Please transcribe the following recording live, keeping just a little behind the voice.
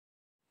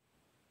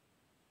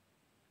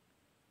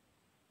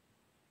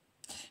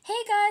Hey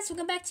guys,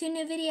 welcome back to a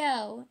new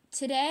video.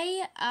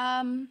 Today,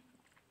 I'm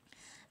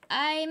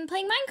playing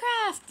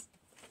Minecraft.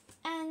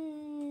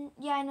 And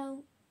yeah, I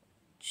know.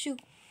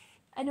 Shoot.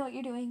 I know what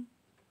you're doing.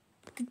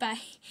 Goodbye.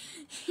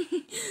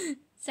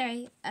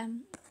 Sorry,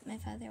 my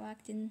father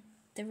walked in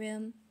the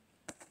room.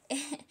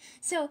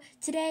 So,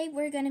 today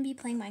we're going to be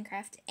playing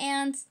Minecraft,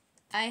 and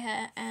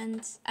I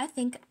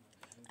think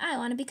I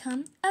want to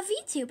become a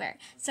VTuber.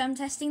 So I'm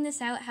testing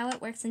this out, how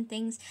it works and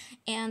things.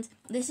 And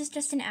this is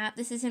just an app.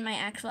 This isn't my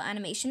actual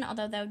animation,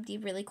 although that would be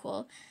really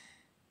cool.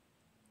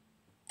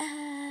 There's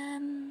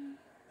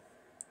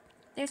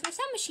my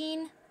sound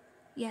machine.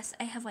 Yes,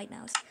 I have white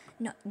noise.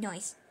 No,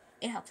 noise.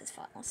 It helps us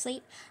fall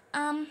asleep.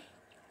 We're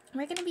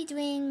going to be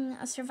doing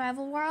a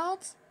survival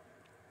world.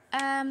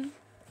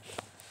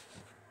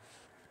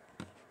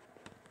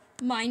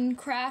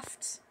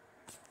 Minecraft.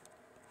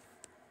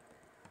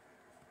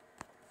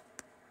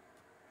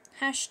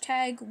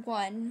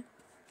 #1.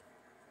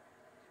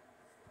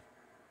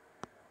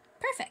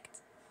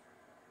 Perfect.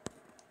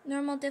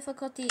 Normal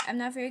difficulty. I'm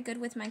not very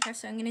good with Minecraft,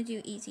 so I'm going to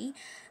do easy.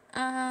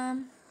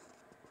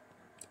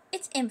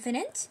 It's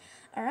infinite.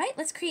 Alright,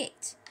 let's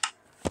create.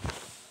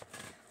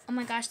 Oh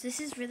my gosh, this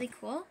is really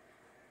cool.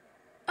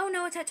 Oh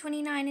no, it's at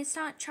 29. It's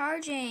not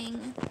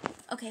charging.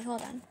 Okay,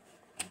 hold on.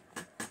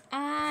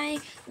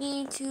 I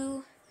need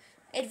to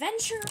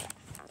adventure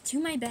to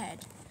my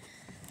bed.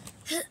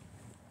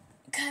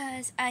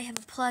 Because I have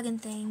a plug in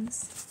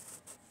things.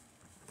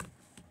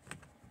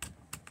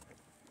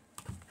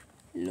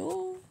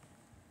 Hello?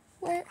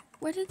 Where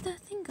did that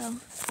thing go?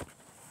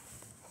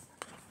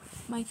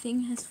 My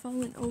thing has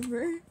fallen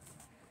over.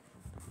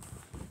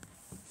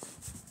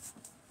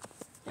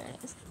 There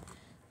it is.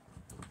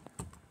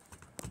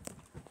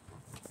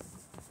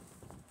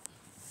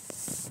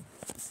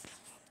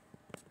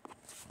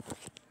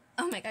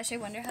 Oh my gosh, I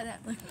wonder how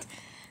that looked.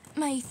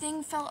 My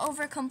thing fell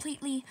over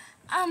completely.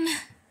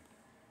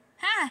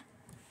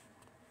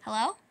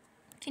 Hello?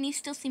 Can you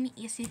still see me?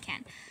 Yes, you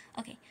can.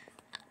 Okay.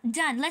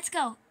 Done. Let's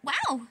go.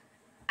 Wow!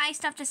 I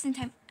stopped just in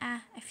time.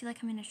 I feel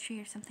like I'm in a tree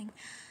or something.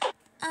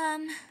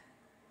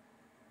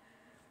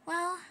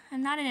 Well,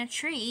 I'm not in a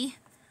tree.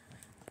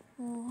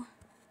 Oh.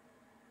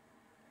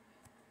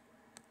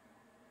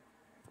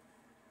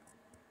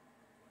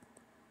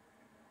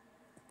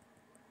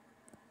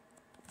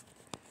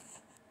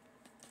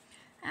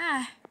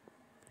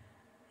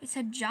 It's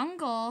a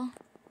jungle.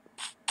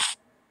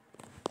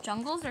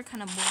 Jungles are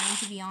kind of boring,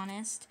 to be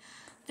honest.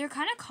 They're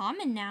kind of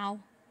common now.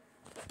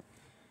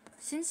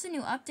 Since the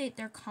new update,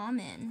 they're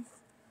common.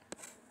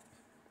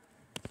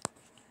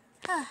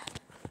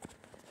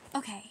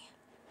 Okay.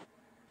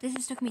 This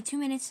just took me 2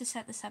 minutes to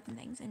set this up and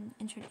things and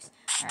introduce.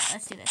 Alright,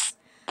 let's do this.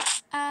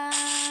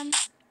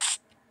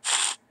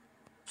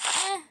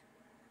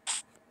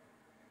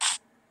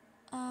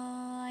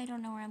 I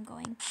don't know where I'm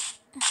going.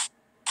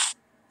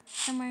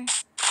 Somewhere.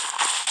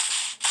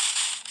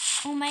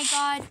 Oh my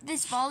god,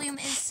 this volume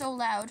is so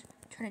loud.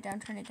 Turn it down,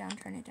 turn it down,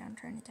 turn it down,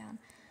 turn it down.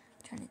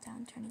 Turn it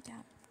down, turn it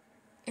down.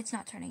 It's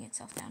not turning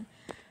itself down.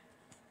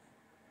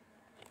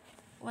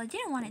 Well, I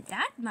didn't want it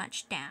that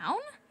much down.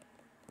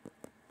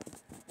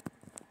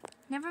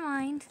 Never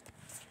mind.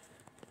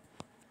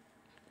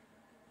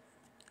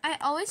 I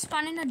always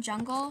spawn in a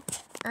jungle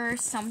or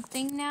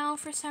something now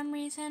for some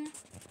reason.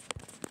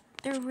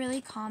 They're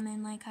really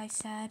common, like I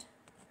said.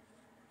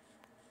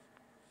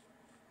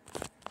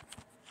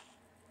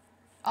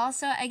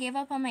 Also, I gave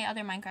up on my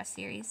other Minecraft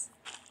series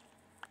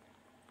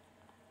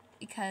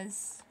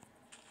because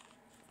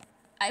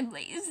I'm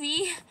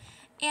lazy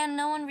and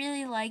no one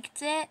really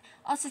liked it.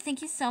 Also,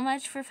 thank you so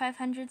much for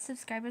 500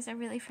 subscribers. I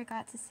really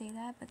forgot to say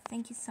that, but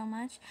thank you so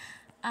much.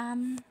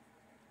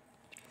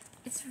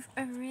 It's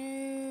a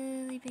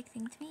really big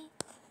thing to me.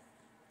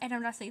 I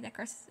don't know, say that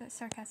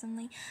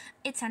sarcasmically.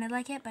 It sounded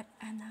like it, but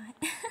I'm not.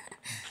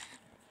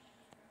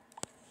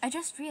 I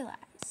just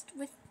realized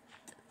with,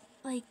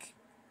 like,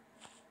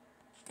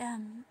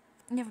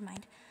 never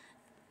mind.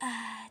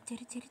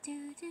 Did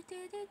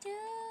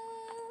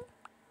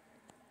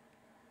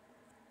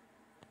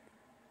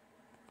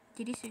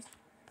you see?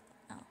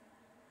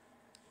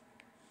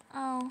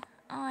 Oh,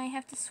 I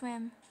have to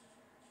swim.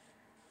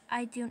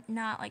 I do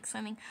not like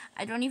swimming.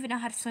 I don't even know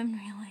how to swim in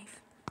real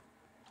life.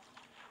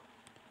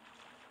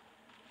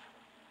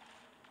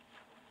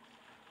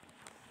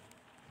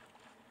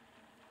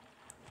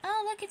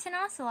 Oh, look, it's an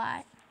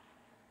ocelot.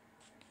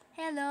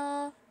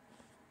 Hello.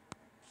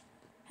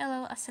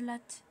 Hello,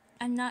 ocelot.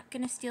 I'm not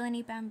gonna steal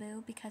any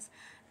bamboo because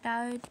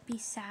that would be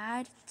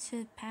sad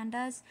to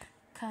pandas,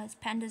 because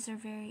pandas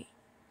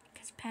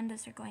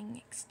are going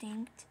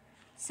extinct.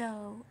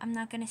 So I'm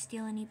not gonna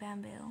steal any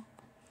bamboo.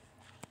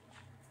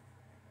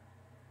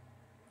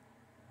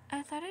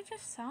 I thought I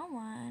just saw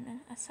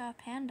one. I saw a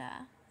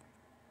panda.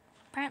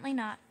 Apparently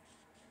not.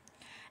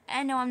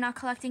 And no, I'm not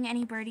collecting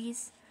any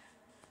birdies.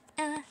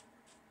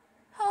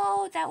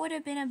 Oh, that would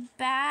have been a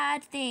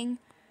bad thing.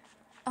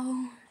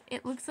 Oh,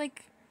 it looked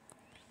like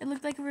a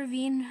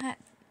ravine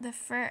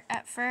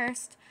at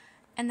first,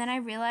 and then I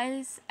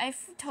realized I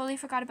totally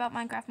forgot about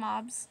Minecraft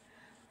mobs.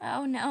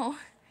 Oh no.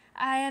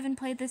 I haven't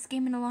played this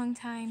game in a long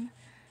time.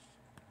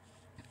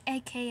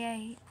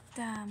 AKA,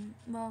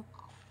 well,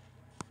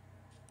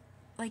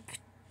 like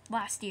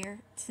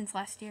since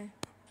last year.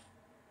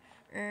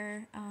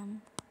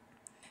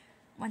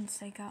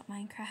 Once I got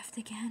Minecraft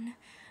again.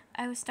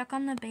 I was stuck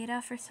on the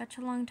beta for such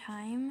a long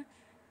time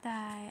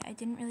that I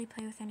didn't really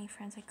play with any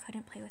friends. I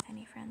couldn't play with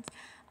any friends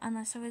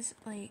unless I was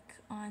like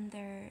on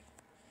their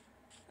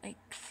like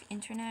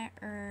internet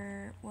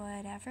or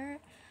whatever.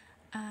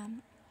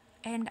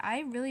 And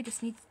I really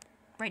just need,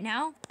 right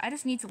now, I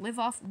just need to live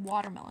off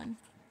watermelon.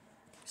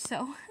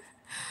 So,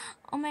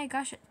 oh my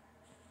gosh.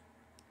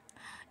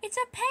 It's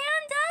a panda!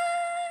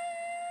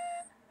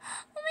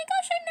 Oh my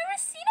gosh, I've never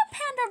seen a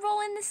panda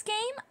roll in this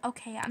game.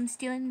 Okay, I'm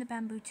stealing the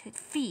bamboo to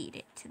feed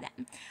it to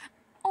them.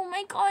 Oh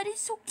my god,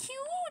 it's so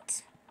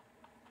cute!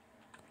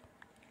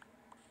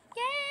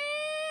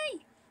 Yay!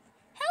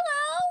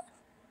 Hello!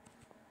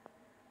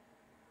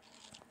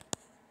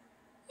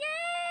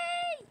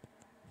 Yay!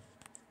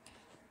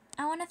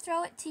 I want to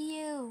throw it to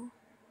you.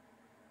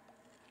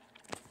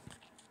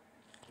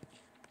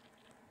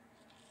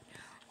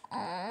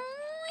 Oh,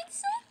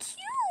 it's so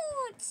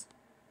cute!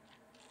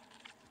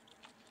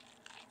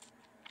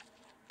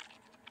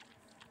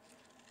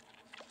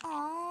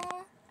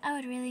 Oh, I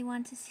would really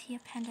want to see a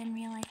panda in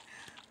real life.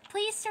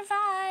 Please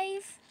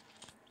survive!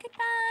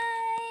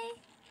 Goodbye!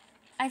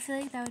 I feel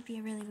like that would be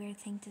a really weird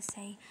thing to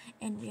say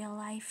in real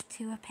life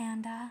to a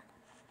panda.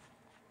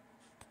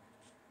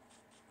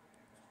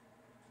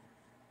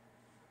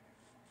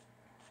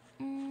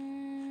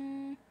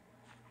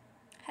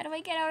 How do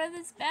I get out of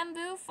this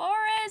bamboo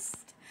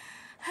forest?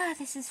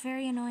 This is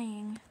very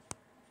annoying.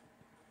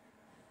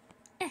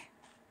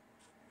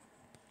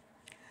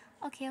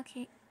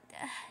 Okay.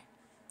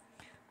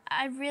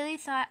 I really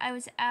thought I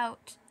was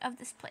out of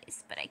this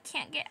place, but I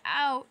can't get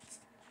out.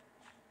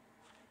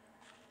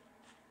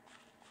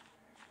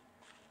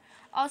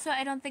 Also,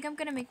 I don't think I'm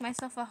gonna make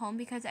myself a home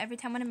because every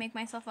time when I make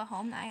myself a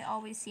home, I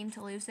always seem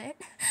to lose it.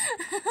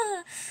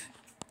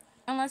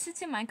 Unless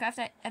it's in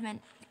Minecraft, I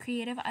meant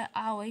creative, I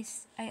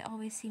always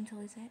seem to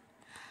lose it.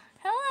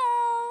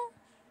 Hello!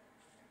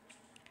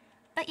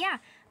 But yeah,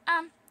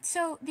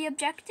 so the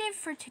objective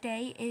for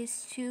today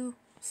is to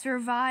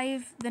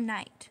survive the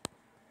night.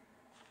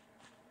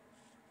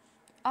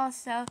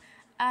 Also,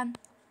 I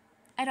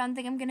don't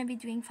think I'm gonna be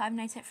doing Five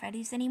Nights at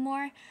Freddy's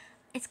anymore.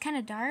 It's kind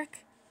of dark,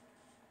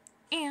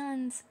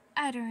 and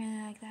I don't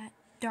really like that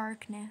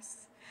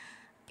darkness.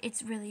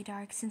 It's really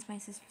dark since my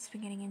sister's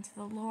been getting into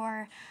the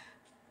lore.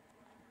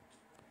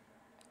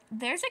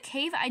 There's a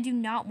cave I do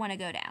not want to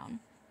go down.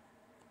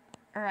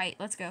 Alright,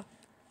 let's go.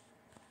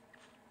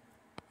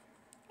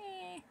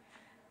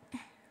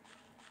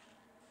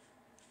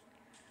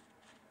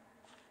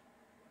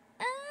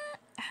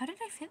 How did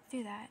I fit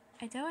through that?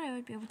 I doubt I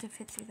would be able to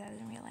fit through that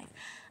in real life.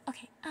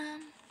 Okay,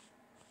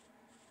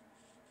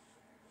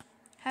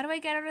 how do I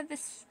get out of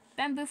this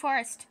bamboo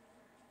forest?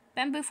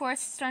 Bamboo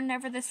forests are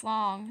never this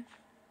long.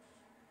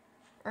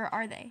 Or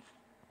are they?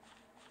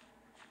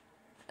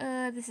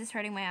 This is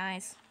hurting my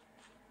eyes.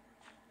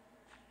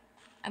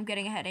 I'm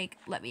getting a headache.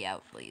 Let me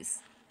out,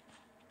 please.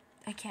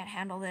 I can't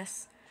handle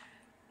this.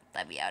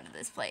 Let me out of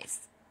this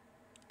place.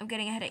 I'm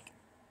getting a headache.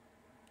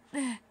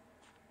 Ugh.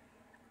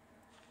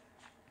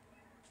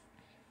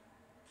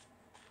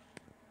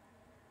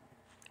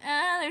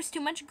 There's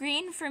too much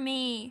green for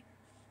me.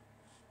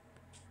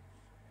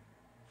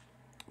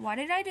 Why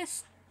did I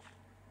just...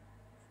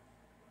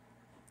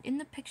 In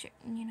the picture...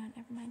 You know,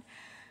 never mind.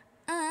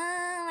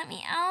 Let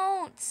me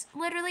out.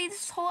 Literally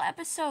this whole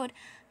episode.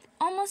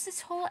 Almost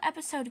this whole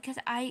episode, because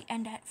I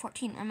end at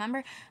 14,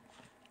 remember?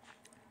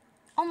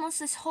 Almost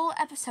this whole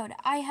episode,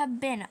 I have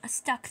been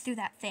stuck through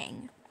that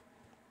thing.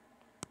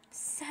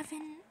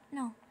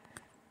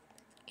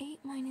 8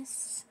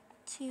 minus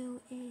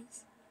 2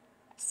 is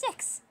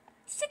 6.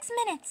 6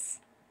 minutes.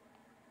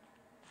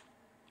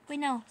 Wait,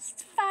 no,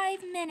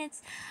 5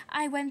 minutes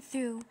I went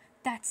through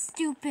that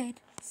stupid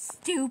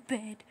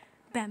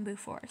bamboo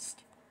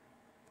forest.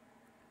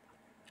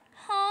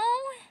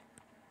 Home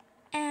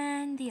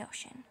and the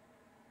ocean.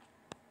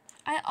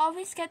 I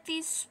always get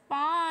these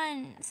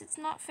spawns. It's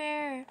not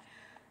fair.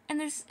 And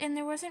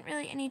there wasn't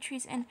really any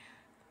trees, and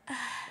I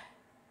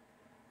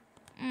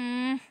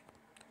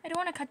don't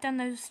want to cut down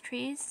those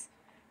trees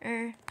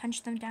or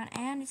punch them down,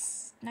 and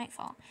it's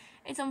nightfall.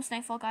 It's almost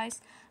nightfall, guys.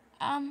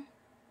 I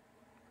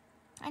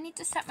need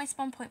to set my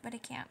spawn point, but I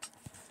can't.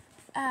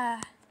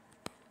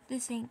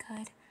 This ain't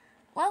good.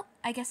 Well,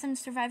 I guess I'm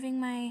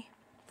surviving the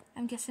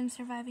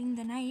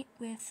night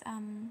with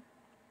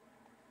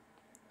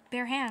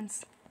bare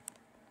hands.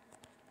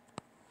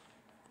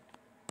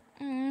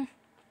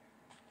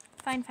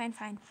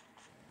 Fine.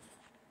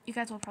 You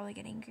guys will probably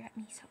get angry at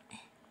me, so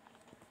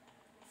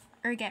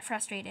or get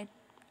frustrated.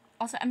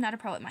 Also, I'm not a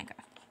pro at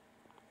Minecraft.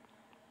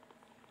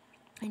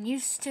 I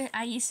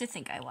used to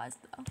think I was,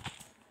 though.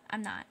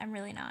 I'm not. I'm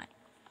really not.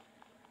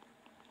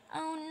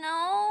 Oh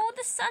no,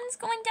 the sun's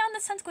going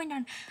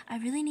down. I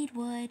really need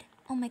wood.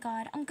 Oh my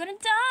god, I'm gonna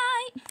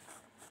die.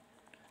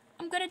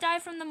 I'm gonna die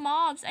from the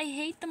mobs. I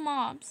hate the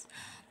mobs.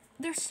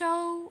 they're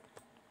so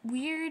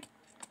weird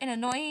and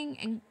annoying,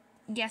 and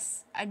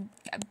yes, I'm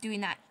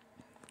doing that.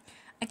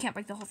 I can't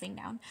break the whole thing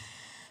down.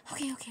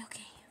 Okay.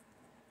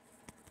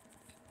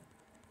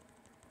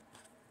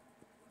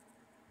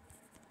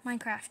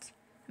 Minecraft.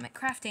 I'm at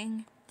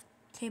crafting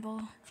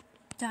table.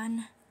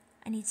 Done.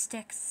 I need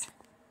sticks.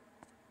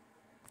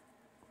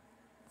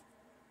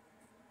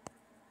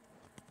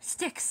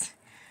 Sticks.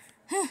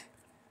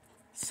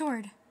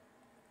 Sword.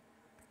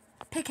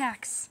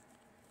 Pickaxe.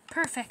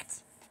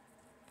 Perfect.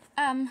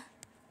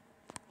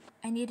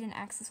 I need an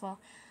axe as well.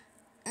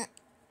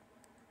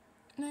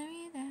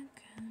 Marry that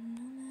girl,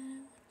 no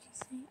matter what you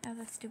say. Oh,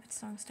 that stupid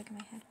song stuck in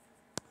my head.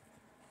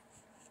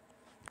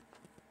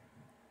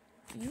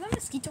 Are you a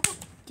mosquito?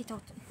 Get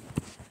out.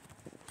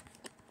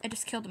 I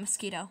just killed a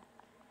mosquito.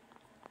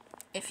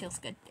 It feels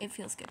good. It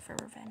feels good for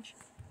revenge.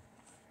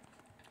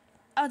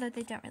 Oh, that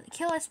they don't really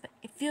kill us, but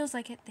it feels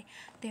like it.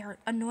 They are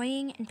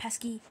annoying and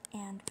pesky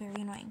and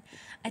very annoying.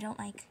 I don't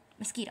like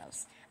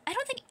mosquitoes. I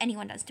don't think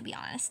anyone does, to be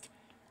honest.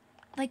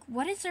 Like,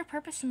 what is their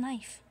purpose in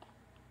life?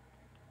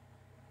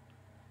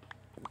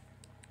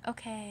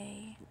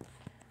 Okay.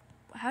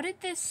 How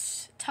did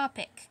this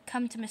topic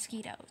come to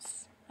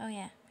mosquitoes? Oh,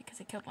 yeah, because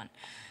I killed one.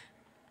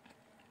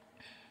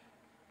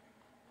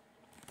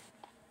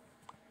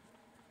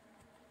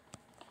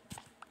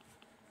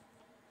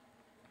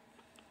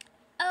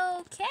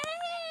 Okay,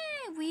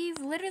 we've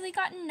literally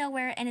gotten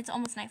nowhere, and it's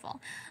almost nightfall.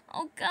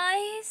 Oh,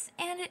 guys,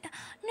 and it...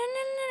 No,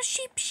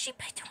 sheep.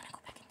 I don't want to go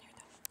back in there,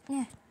 though.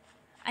 Yeah.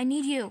 I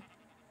need you.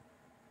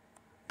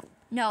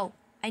 No,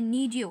 I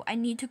need you. I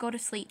need to go to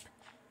sleep.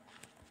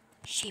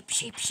 Sheep,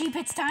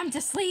 it's time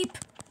to sleep.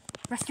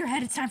 Rest your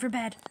head, it's time for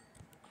bed.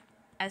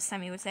 As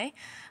Sammy would say.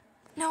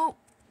 No.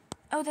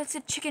 Oh, that's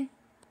a chicken.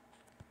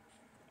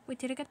 Wait,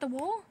 did I get the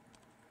wool?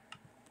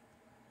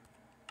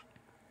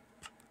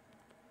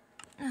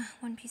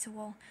 One piece of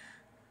wool.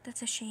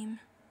 That's a shame.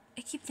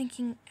 I keep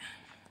thinking...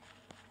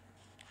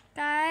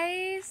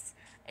 Guys,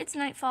 it's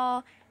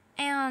nightfall,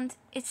 and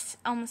it's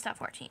almost at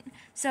 14.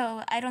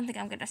 So, I don't think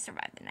I'm gonna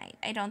survive the night.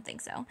 I don't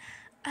think so.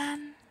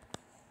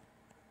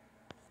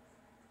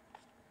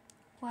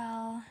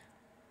 Well...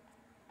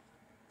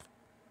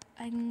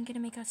 I'm gonna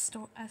make a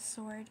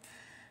sword.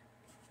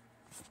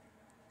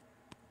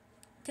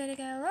 Did I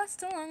get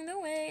lost along the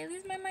way?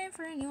 Lose my mind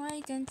for a new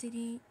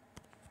identity.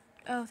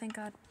 Oh, thank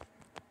God.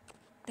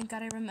 Thank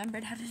God I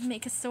remembered how to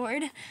make a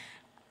sword.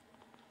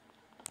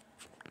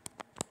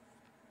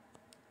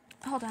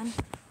 Hold on.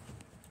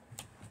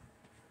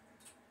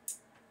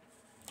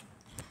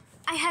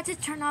 I had to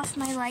turn off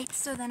my lights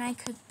so then I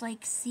could,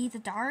 like, see the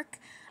dark.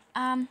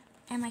 And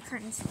my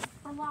curtains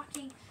are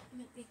locking.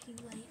 I'm making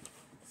light.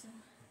 So.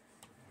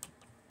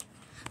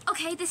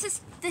 Okay, this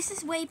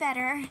is way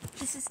better.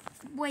 This is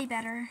way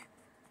better.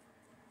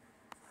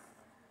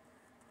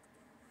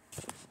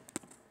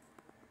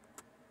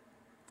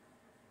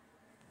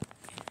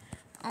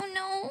 Oh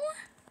no!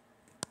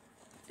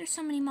 There's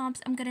so many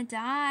mobs. I'm gonna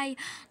die.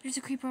 There's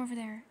a creeper over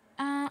there.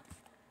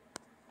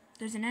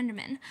 There's an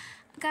Enderman.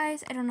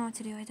 Guys, I don't know what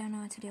to do.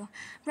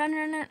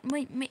 Run.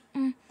 Wait.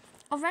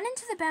 I'll run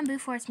into the bamboo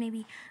forest,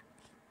 maybe.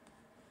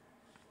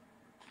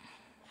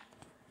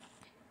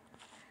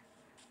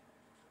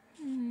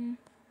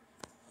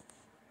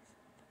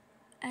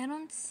 I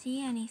don't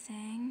see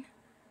anything.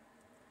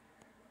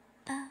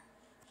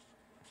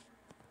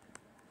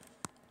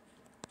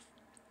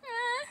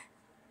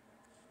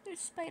 There's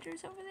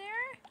spiders over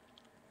there.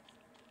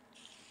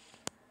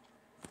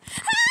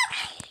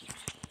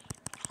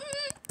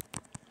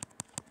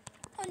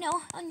 Oh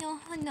no.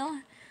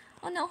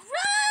 Run!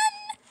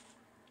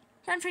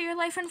 Run for your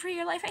life. I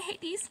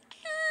hate these.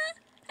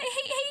 I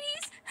hate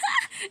Hades.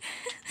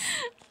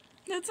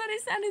 That's what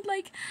it sounded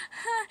like.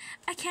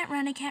 I can't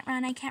run,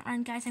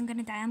 guys. I'm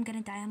gonna die.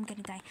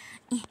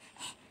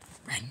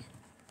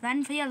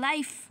 Run for your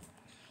life.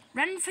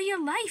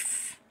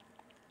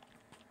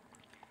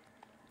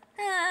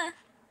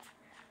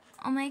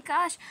 Oh my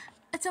gosh.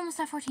 It's almost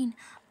at 14.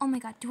 Oh my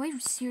God. Do I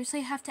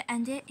seriously have to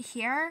end it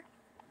here?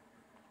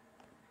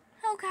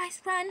 Oh,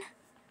 guys, run.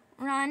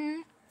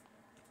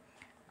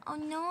 Oh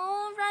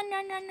no,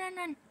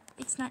 run.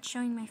 It's not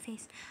showing my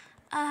face.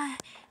 Run.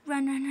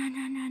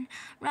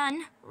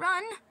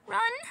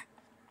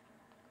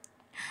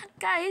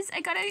 Guys,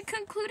 I gotta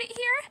conclude it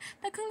here.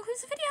 That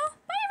concludes the video.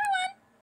 Bye.